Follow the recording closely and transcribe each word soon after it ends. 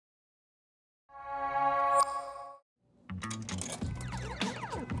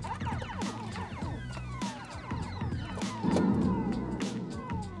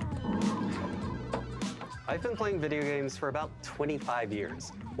I've been playing video games for about 25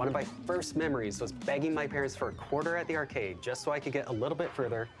 years. One of my first memories was begging my parents for a quarter at the arcade just so I could get a little bit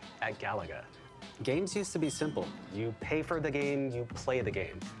further at Galaga. Games used to be simple. You pay for the game, you play the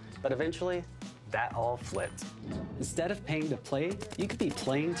game. But eventually, that all flipped. Instead of paying to play, you could be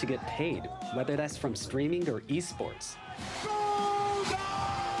playing to get paid, whether that's from streaming or esports.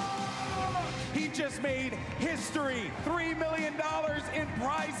 He just made history, $3 million in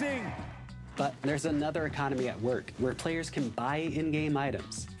prizing. But there's another economy at work where players can buy in-game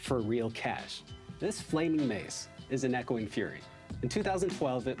items for real cash. This flaming mace is an echoing fury. In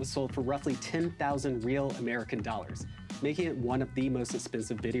 2012, it was sold for roughly 10,000 real American dollars, making it one of the most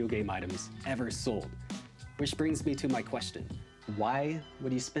expensive video game items ever sold. Which brings me to my question. Why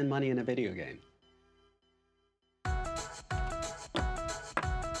would you spend money in a video game?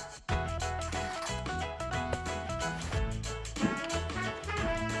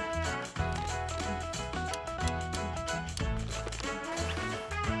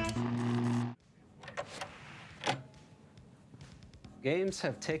 Games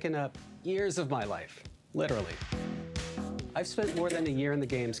have taken up years of my life, literally. I've spent more than a year in the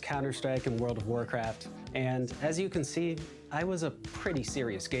games Counter-Strike and World of Warcraft, and as you can see, I was a pretty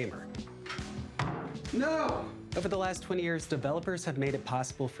serious gamer. No! Over the last 20 years, developers have made it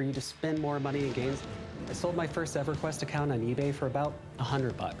possible for you to spend more money in games. I sold my first EverQuest account on eBay for about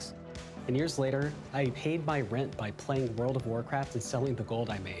 $100. And years later, I paid my rent by playing World of Warcraft and selling the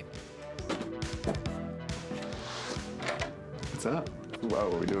gold I made. What's up?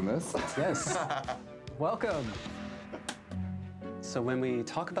 Whoa, are we doing this? Yes. Welcome. So when we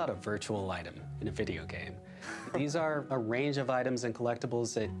talk about a virtual item in a video game, these are a range of items and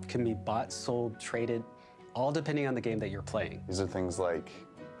collectibles that can be bought, sold, traded, all depending on the game that you're playing. These are things like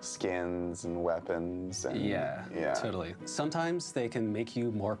skins and weapons and... Yeah, totally. Sometimes they can make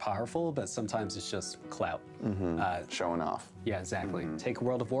you more powerful, but sometimes it's just clout. Showing off. Yeah, exactly. Take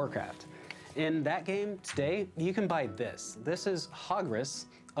World of Warcraft. In that game today, you can buy this. This is Hogris,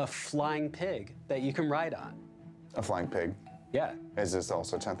 a flying pig that you can ride on. A flying pig? Yeah. Is this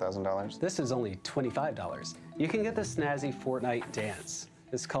also $10,000? This is only $25. You can get the snazzy Fortnite dance.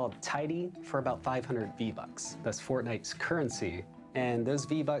 It's called Tidy for about 500 V-Bucks. That's Fortnite's currency, and those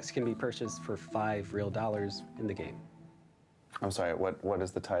V-Bucks can be purchased for $5 real in the game. I'm sorry, what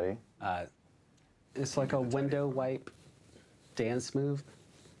is the Tidy? It's like a window wipe dance move.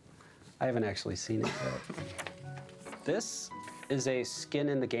 I haven't actually seen it yet. This is a skin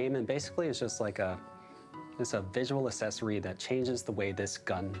in the game, and basically it's just like it's a visual accessory that changes the way this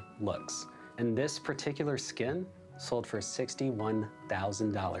gun looks. And this particular skin sold for $61,000.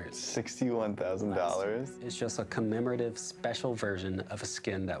 $61,000? It's just a commemorative special version of a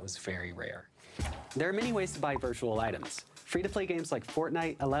skin that was very rare. There are many ways to buy virtual items. Free-to-play games like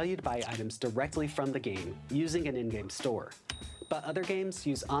Fortnite allow you to buy items directly from the game using an in-game store. But other games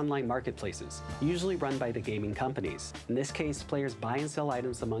use online marketplaces, usually run by the gaming companies. In this case, players buy and sell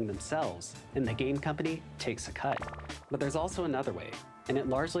items among themselves, and the game company takes a cut. But there's also another way, and it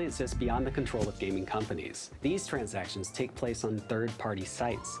largely exists beyond the control of gaming companies. These transactions take place on third-party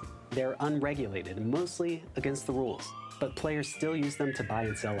sites. They're unregulated and mostly against the rules, but players still use them to buy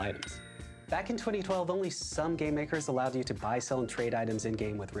and sell items. Back in 2012, only some game makers allowed you to buy, sell, and trade items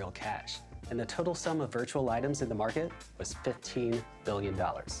in-game with real cash. And the total sum of virtual items in the market was $15 billion.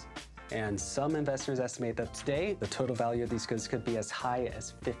 And some investors estimate that today, the total value of these goods could be as high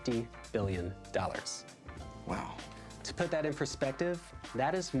as $50 billion. Wow. To put that in perspective,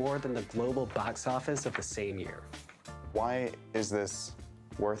 that is more than the global box office of the same year. Why is this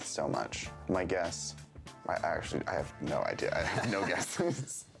worth so much? My guess, I have no idea. I have no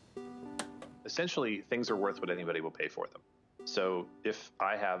guesses. Essentially, things are worth what anybody will pay for them. So if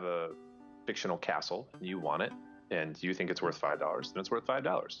I have a fictional castle and you want it and you think it's worth $5, then it's worth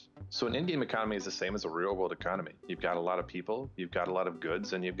 $5. So an in-game economy is the same as a real-world economy. You've got a lot of people, you've got a lot of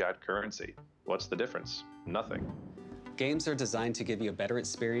goods, and you've got currency. What's the difference? Nothing. Games are designed to give you a better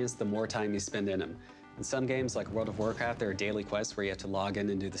experience the more time you spend in them. In some games, like World of Warcraft, there are daily quests where you have to log in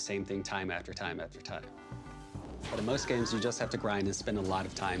and do the same thing time after time after time. But in most games, you just have to grind and spend a lot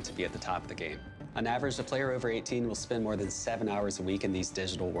of time to be at the top of the game. On average, a player over 18 will spend more than 7 hours a week in these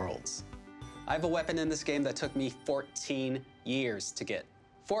digital worlds. I have a weapon in this game that took me 14 years to get.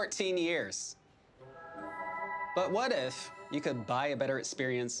 14 years! But what if you could buy a better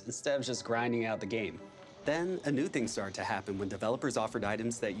experience instead of just grinding out the game? Then a new thing started to happen when developers offered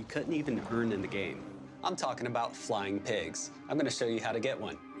items that you couldn't even earn in the game. I'm talking about flying pigs. I'm going to show you how to get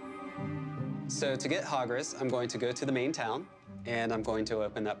one. So to get Hogris, I'm going to go to the main town, and I'm going to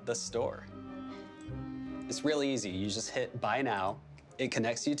open up the store. It's really easy. You just hit buy now. It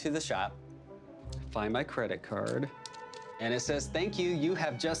connects you to the shop. find my credit card. And it says, thank you, you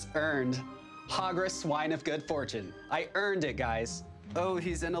have just earned Hagra Swine of Good Fortune. I earned it, guys. Oh,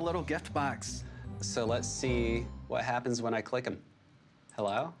 he's in a little gift box. So let's see what happens when I click him.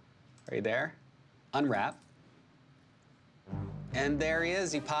 Hello? Are you there? Unwrap. And there he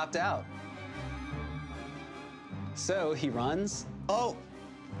is, he popped out. So he runs. Oh!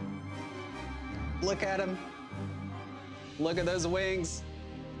 Look at him. Look at those wings.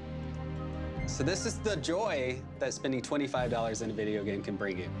 So this is the joy that spending $25 in a video game can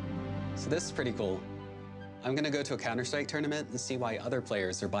bring you. So this is pretty cool. I'm gonna go to a Counter-Strike tournament and see why other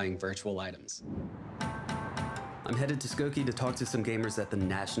players are buying virtual items. I'm headed to Skokie to talk to some gamers at the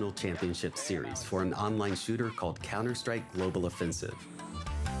National Championship Series for an online shooter called Counter-Strike Global Offensive.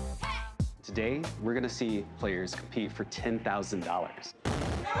 Today, we're gonna see players compete for $10,000.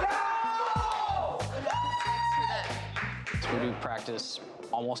 We do practice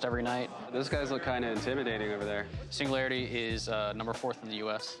almost every night. Those guys look kind of intimidating over there. Singularity is number 4th in the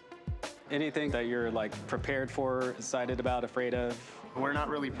US. Anything that you're like prepared for, excited about, afraid of? We're not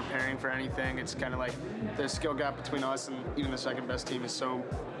really preparing for anything. It's kind of like the skill gap between us and even the second best team is so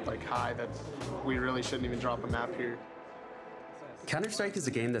like high that we really shouldn't even drop a map here. Counter-Strike is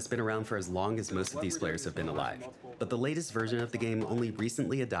a game that's been around for as long as most of these players have been alive. But the latest version of the game only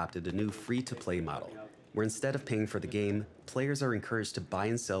recently adopted a new free-to-play model, where instead of paying for the game, players are encouraged to buy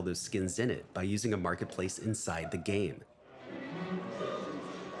and sell those skins in it by using a marketplace inside the game.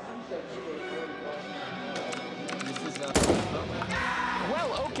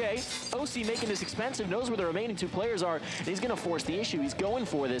 Well, okay. OC making this expensive, knows where the remaining 2 players are, and he's gonna force the issue. He's going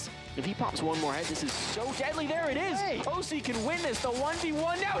for this. If he pops one more head, this is so deadly. There it is. Hey. OC can win this. The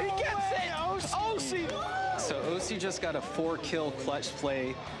 1v1 now. He gets it. OC. So OC just got a 4-kill clutch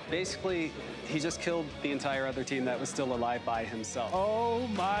play. Basically, he just killed the entire other team that was still alive by himself. Oh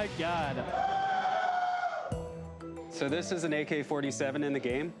my God. So this is an AK-47 in the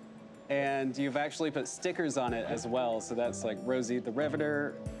game, and you've actually put stickers on it as well. So that's like Rosie the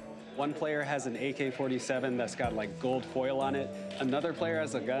Riveter. One player has an AK-47 that's got like gold foil on it. Another player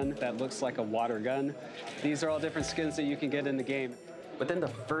has a gun that looks like a water gun. These are all different skins that you can get in the game. Within the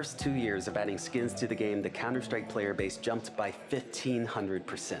first 2 years of adding skins to the game, the Counter-Strike player base jumped by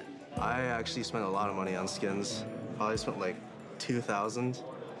 1,500%. I actually spent a lot of money on skins. Probably spent like $2,000.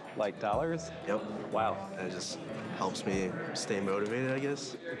 Like dollars? Yep. Wow. And it just helps me stay motivated, I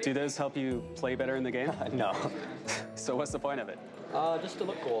guess. Do those help you play better in the game? No. So what's the point of it? Just to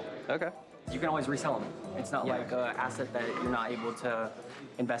look cool. Okay. You can always resell them. It's not like an asset that you're not able to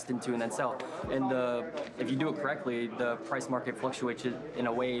invest into and then sell. And if you do it correctly, the price market fluctuates in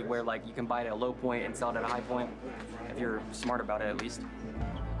a way where like you can buy it at a low point and sell it at a high point, if you're smart about it at least.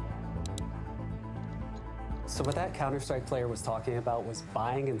 So what that Counter-Strike player was talking about was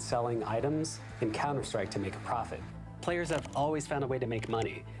buying and selling items in Counter-Strike to make a profit. Players have always found a way to make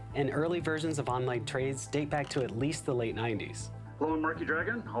money, and early versions of online trades date back to at least the late 90s. Hello, I'm Marky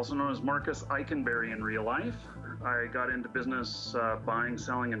Dragon, also known as Marcus Eikenberry in real life. I got into business buying,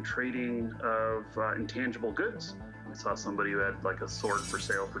 selling, and trading of intangible goods. I saw somebody who had like a sword for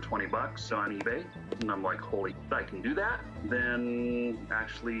sale for 20 bucks on eBay, and I'm like, holy, I can do that. Then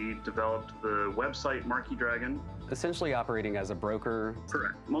actually developed the website Marky Dragon. Essentially operating as a broker.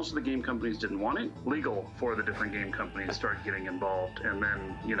 Correct. Most of the game companies didn't want it. Legal for the different game companies started getting involved, and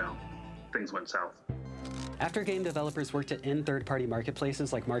then, you know, things went south. After game developers worked to end third-party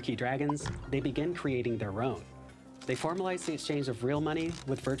marketplaces like Marquee Dragons, they began creating their own. They formalized the exchange of real money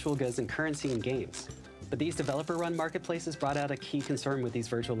with virtual goods and currency in games. But these developer-run marketplaces brought out a key concern with these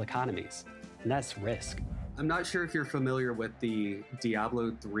virtual economies, and that's risk. I'm not sure if you're familiar with the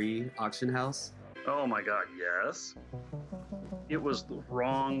Diablo 3 auction house. Oh my God, yes. It was the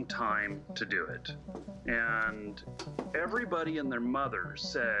wrong time to do it. And everybody and their mother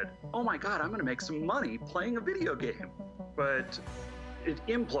said, oh my God, I'm gonna make some money playing a video game. But it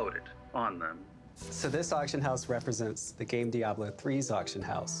imploded on them. So this auction house represents the game Diablo 3's auction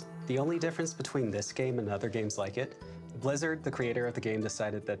house. The only difference between this game and other games like it, Blizzard, the creator of the game,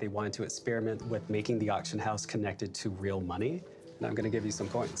 decided that they wanted to experiment with making the auction house connected to real money. And I'm gonna give you some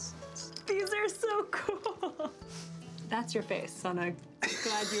coins. These are so cool. That's your face, son. I'm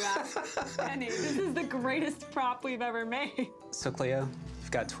glad you asked. Penny, this is the greatest prop we've ever made. So Cleo,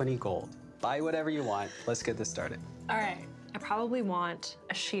 you've got 20 gold. Buy whatever you want. Let's get this started. All right, I probably want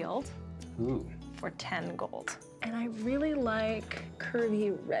a shield. Ooh. For 10 gold. And I really like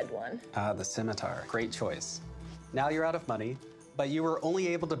curvy red one. The scimitar, great choice. Now you're out of money, but you were only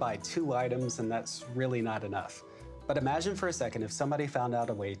able to buy 2 items, and that's really not enough. But imagine for a second if somebody found out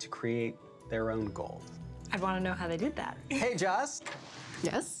a way to create their own gold. I'd want to know how they did that. Hey, Joss.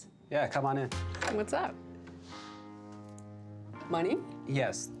 Yes? Yeah, come on in. What's up? Money?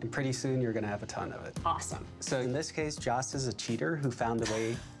 Yes, and pretty soon you're gonna have a ton of it. Awesome. So in this case, Joss is a cheater who found a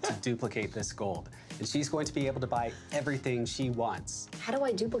way to duplicate this gold. And she's going to be able to buy everything she wants. How do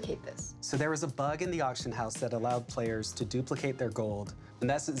I duplicate this? So there was a bug in the auction house that allowed players to duplicate their gold. And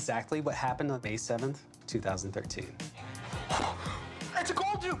that's exactly what happened on May 7th, 2013. It's a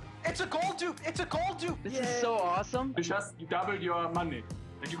gold dupe! It's a gold dupe! It's a gold dupe! This is so awesome. You just doubled your money.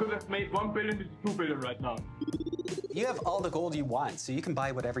 And you could have made 1 billion to 2 billion right now. You have all the gold you want, so you can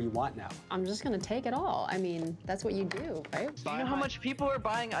buy whatever you want now. I'm just gonna take it all. I mean, that's what you do, right? Do you know how much people are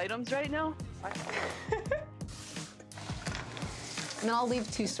buying items right now? And then I'll leave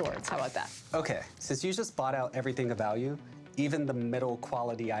 2 swords. How about that? Okay, since you just bought out everything of value, even the middle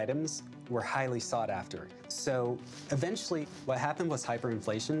quality items were highly sought after. So eventually what happened was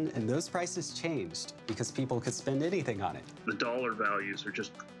hyperinflation, and those prices changed because people could spend anything on it. The dollar values are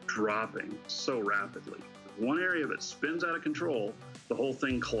just dropping so rapidly. If one area of it spins out of control, the whole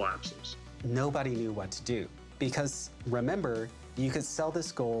thing collapses. Nobody knew what to do because remember, you could sell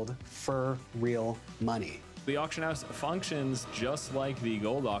this gold for real money. The auction house functions just like the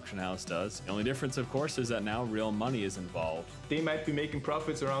gold auction house does. The only difference, of course, is that now real money is involved. They might be making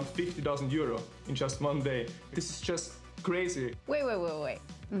profits around 50,000 euro in just one day. This is just crazy. Wait.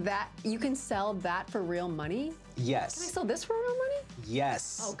 That, you can sell that for real money? Yes. Can I sell this for real money?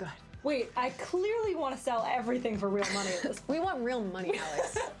 Yes. Oh, good. Wait, I clearly want to sell everything for real money at this. We want real money,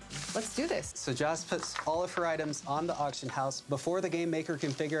 Alex. Let's do this. So Joss puts all of her items on the auction house before the game maker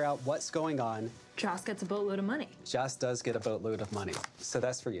can figure out what's going on. Joss gets a boatload of money. Joss does get a boatload of money. So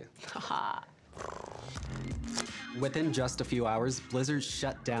that's for you. Haha. Within just a few hours, Blizzard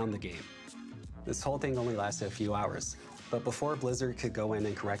shut down the game. This whole thing only lasted a few hours. But before Blizzard could go in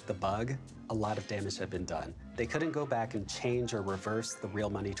and correct the bug, a lot of damage had been done. They couldn't go back and change or reverse the real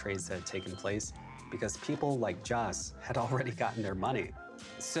money trades that had taken place because people like Joss had already gotten their money.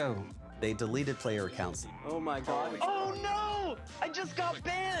 So they deleted player accounts. Oh my god. Oh no! I just got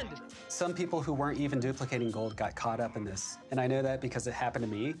banned! Some people who weren't even duplicating gold got caught up in this. And I know that because it happened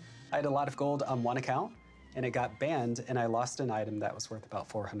to me. I had a lot of gold on one account and it got banned and I lost an item that was worth about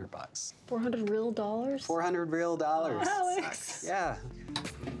 400 bucks. 400 real dollars? 400 real dollars. Alex! Yeah.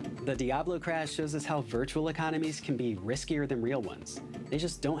 The Diablo crash shows us how virtual economies can be riskier than real ones. They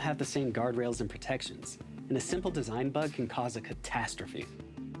just don't have the same guardrails and protections. And a simple design bug can cause a catastrophe.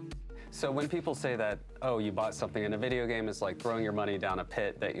 So when people say that, oh, you bought something in a video game, it's like throwing your money down a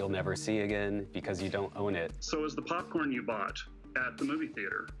pit that you'll never see again because you don't own it. So is the popcorn you bought at the movie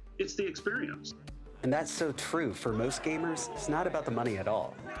theater. It's the experience. And that's so true. For most gamers, it's not about the money at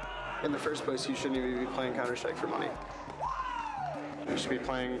all. In the first place, you shouldn't even be playing Counter-Strike for money. You should be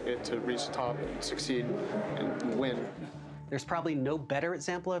playing it to reach the top, succeed, and win. There's probably no better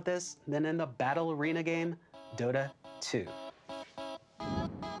example of this than in the battle arena game, Dota 2.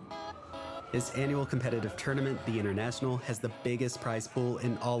 Its annual competitive tournament, The International, has the biggest prize pool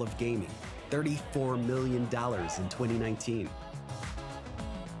in all of gaming, $34 million in 2019.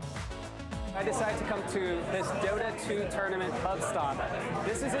 I decided to come to this Dota 2 tournament hub stop.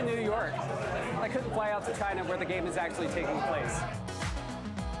 This is in New York. I couldn't fly out to China where the game is actually taking place.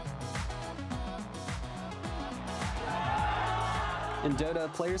 In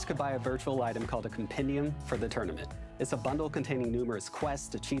Dota, players could buy a virtual item called a compendium for the tournament. It's a bundle containing numerous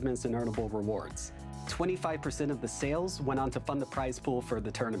quests, achievements, and earnable rewards. 25% of the sales went on to fund the prize pool for the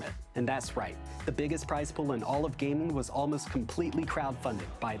tournament. And that's right, the biggest prize pool in all of gaming was almost completely crowdfunded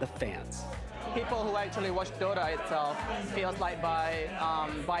by the fans. People who actually watch Dota itself feels like by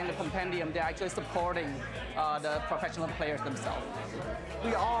buying the compendium, they're actually supporting the professional players themselves.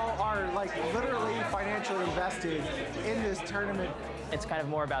 We all are like literally financially invested in this tournament. It's kind of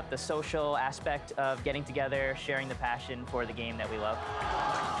more about the social aspect of getting together, sharing the passion for the game that we love.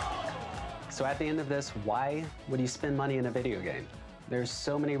 So at the end of this, why would you spend money in a video game? There's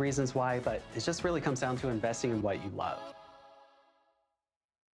so many reasons why, but it just really comes down to investing in what you love.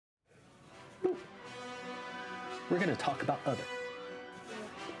 We're gonna talk about other.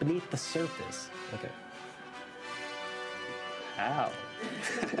 Beneath the surface. Okay. How?